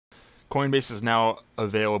Coinbase is now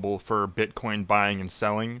available for Bitcoin buying and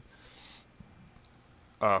selling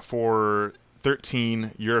for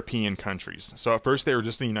 13 European countries. So at first they were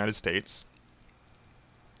just in the United States.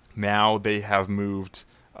 Now they have moved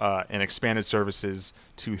and expanded services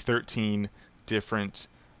to 13 different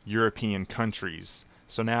European countries.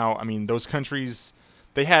 So now, I mean, those countries,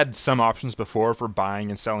 they had some options before for buying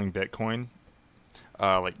and selling Bitcoin,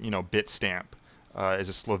 like, Bitstamp is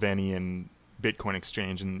a Slovenian Bitcoin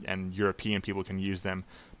exchange, and European people can use them.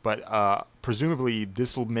 But presumably,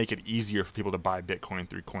 this will make it easier for people to buy Bitcoin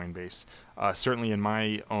through Coinbase. Certainly, in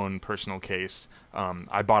my own personal case,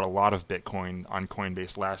 I bought a lot of Bitcoin on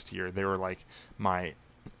Coinbase last year. They were like my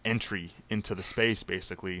entry into the space,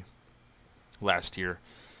 basically, last year,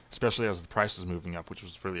 especially as the price was moving up, which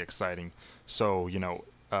was really exciting. So,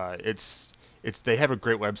 it's they have a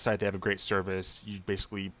great website, they have a great service. You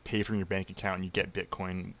basically pay from your bank account and you get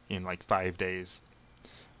Bitcoin in like 5 days.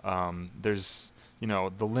 There's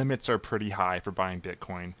the limits are pretty high for buying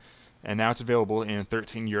Bitcoin, and now it's available in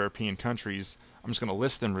 13 European countries. I'm just going to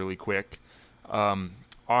list them really quick: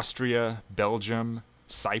 Austria, Belgium,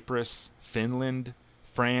 Cyprus, Finland,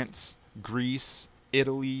 France, Greece,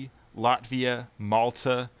 Italy, Latvia,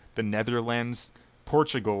 Malta, the Netherlands,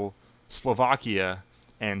 Portugal, Slovakia,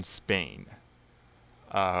 and Spain.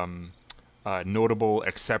 Notable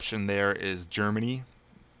exception there is Germany.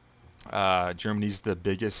 Germany's the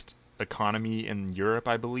biggest economy in Europe,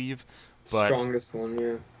 I believe. But Strongest one,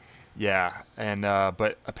 yeah. yeah, and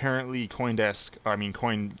but apparently Coinbase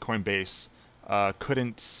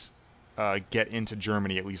couldn't get into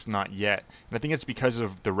Germany, at least not yet. And I think it's because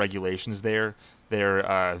of the regulations there. Their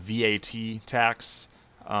VAT tax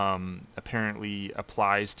apparently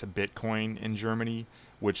applies to Bitcoin in Germany,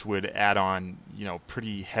 which would add on,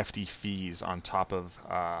 pretty hefty fees on top of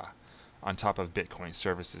Bitcoin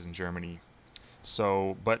services in Germany.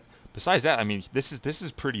 So, but besides that, I mean, this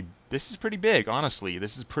is pretty big. Honestly,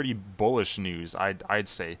 this is pretty bullish news. I'd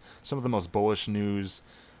say some of the most bullish news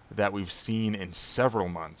that we've seen in several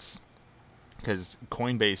months, because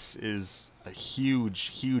Coinbase is a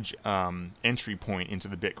huge entry point into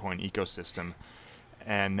the Bitcoin ecosystem,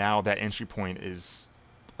 and now that entry point is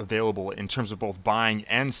available in terms of both buying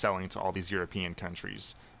and selling to all these European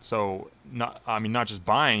countries. So not just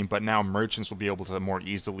buying, but now merchants will be able to more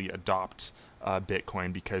easily adopt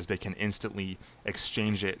Bitcoin because they can instantly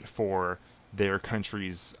exchange it for their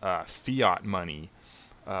country's fiat money,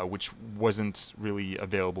 which wasn't really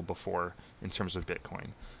available before in terms of Bitcoin.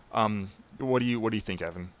 What do you think,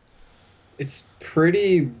 Evan? It's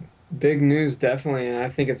pretty big news, definitely, and I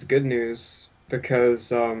think it's good news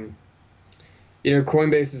because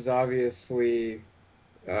Coinbase is obviously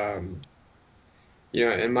um,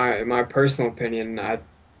 in my personal opinion,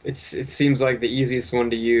 it seems like the easiest one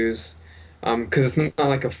to use, because it's not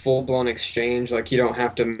like a full-blown exchange. Like you don't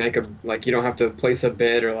have to place a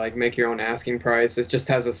bid or like make your own asking price. It just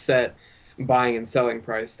has a set buying and selling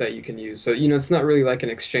price that you can use. So, it's not really like an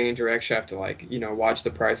exchange where you actually have to like, watch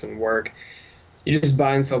the price and work. You just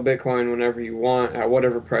buy and sell Bitcoin whenever you want at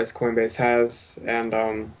whatever price Coinbase has. And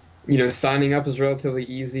signing up is relatively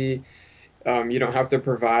easy. You don't have to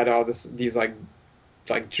provide all these like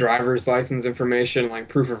driver's license information, like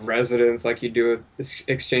proof of residence, like you do with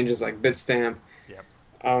exchanges like Bitstamp. Yep.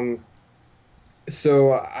 Um,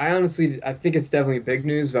 so I think it's definitely big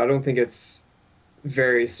news, but I don't think it's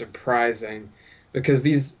very surprising because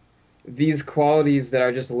these qualities that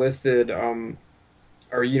I just listed are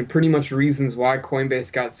pretty much reasons why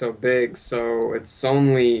Coinbase got so big. So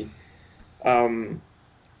um,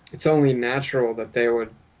 it's only natural that they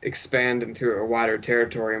would expand into a wider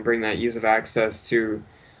territory and bring that ease of access to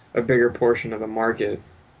a bigger portion of the market.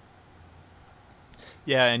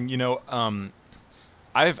 Yeah, and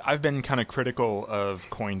I've been kind of critical of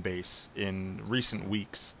Coinbase in recent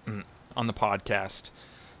weeks on the podcast.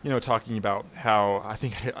 Talking about how I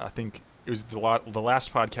think it was the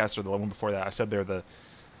last podcast or the one before that. I said they're the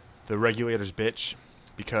regulators' bitch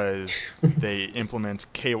because they implement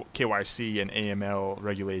KYC and AML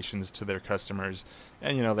regulations to their customers,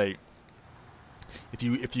 and they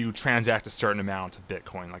if you transact a certain amount of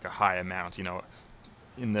Bitcoin, like a high amount,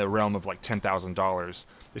 in the realm of like $10,000,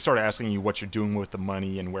 they start asking you what you're doing with the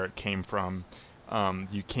money and where it came from.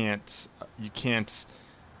 You can't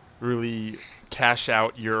really cash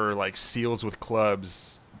out your like seals with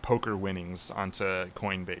clubs poker winnings onto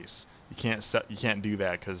Coinbase. You can't do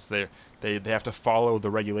that because they have to follow the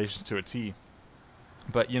regulations to a T.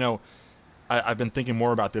 But I've been thinking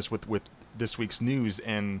more about this with this week's news,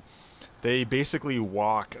 and they basically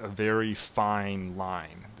walk a very fine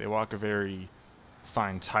line. They walk a very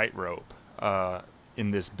fine tightrope.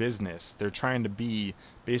 in this business. They're trying to be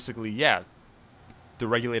basically, yeah, the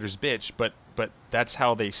regulators bitch, but that's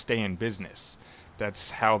how they stay in business.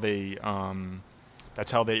 That's how they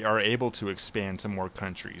that's how they are able to expand to more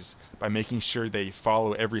countries by making sure they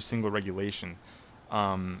follow every single regulation.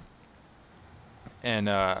 Um, and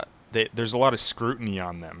there's a lot of scrutiny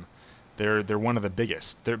on them. They're one of the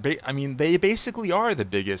biggest. I mean, they basically are the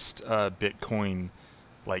biggest Bitcoin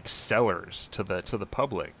like sellers to the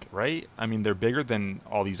public, right? I mean, they're bigger than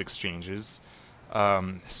all these exchanges,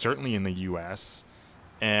 certainly in the U.S.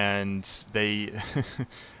 And they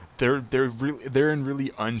they're in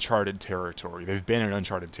really uncharted territory. They've been in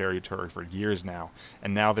uncharted territory for years now,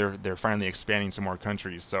 and now they're finally expanding to more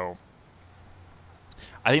countries. So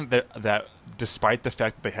I think that despite the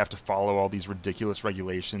fact that they have to follow all these ridiculous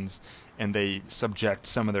regulations and they subject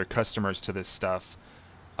some of their customers to this stuff,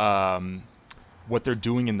 um, what they're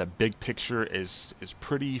doing in the big picture is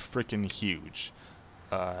pretty freaking huge,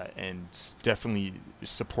 and definitely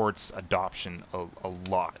supports adoption a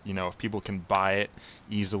lot. You know, if people can buy it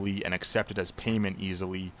easily and accept it as payment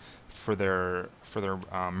easily for their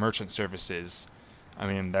merchant services, I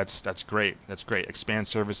mean that's great. That's great. Expand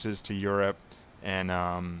services to Europe, and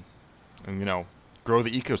and you know, grow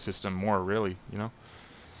the ecosystem more. Really, you know.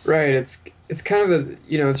 Right, it's kind of a,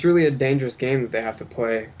 it's really a dangerous game that they have to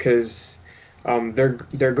play because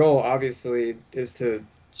their goal obviously is to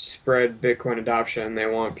spread Bitcoin adoption. They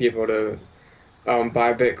want people to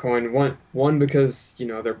buy Bitcoin. One because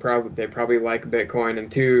they probably like Bitcoin,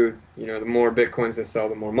 and two, the more Bitcoins they sell,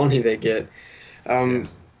 the more money they get. Yeah. Um,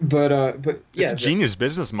 but It's yeah, a genius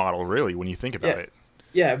business model, really, when you think about yeah, it.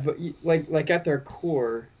 yeah, but like at their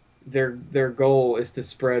core, their goal is to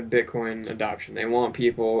spread Bitcoin adoption. They want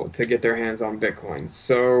people to get their hands on Bitcoin.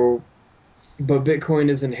 So, but Bitcoin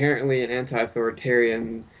is inherently an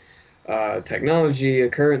anti-authoritarian technology, a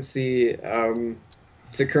currency.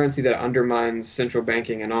 It's a currency that undermines central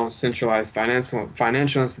banking and all centralized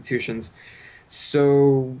financial institutions.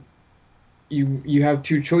 So you have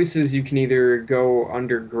two choices. You can either go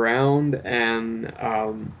underground and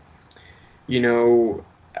you know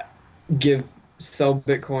give sell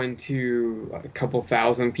Bitcoin to a couple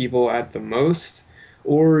thousand people at the most,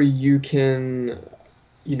 or you can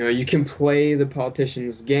play the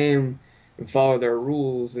politicians' game and follow their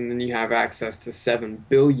rules, and then you have access to 7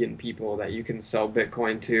 billion people that you can sell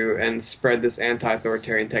Bitcoin to and spread this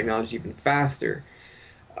anti-authoritarian technology even faster.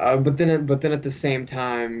 But then at the same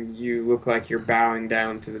time, you look like you're bowing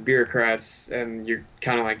down to the bureaucrats, and you're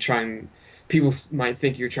kind of like trying. People might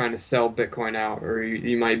think you're trying to sell Bitcoin out, or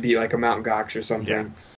you might be like a Mt. Gox or Yeah. something.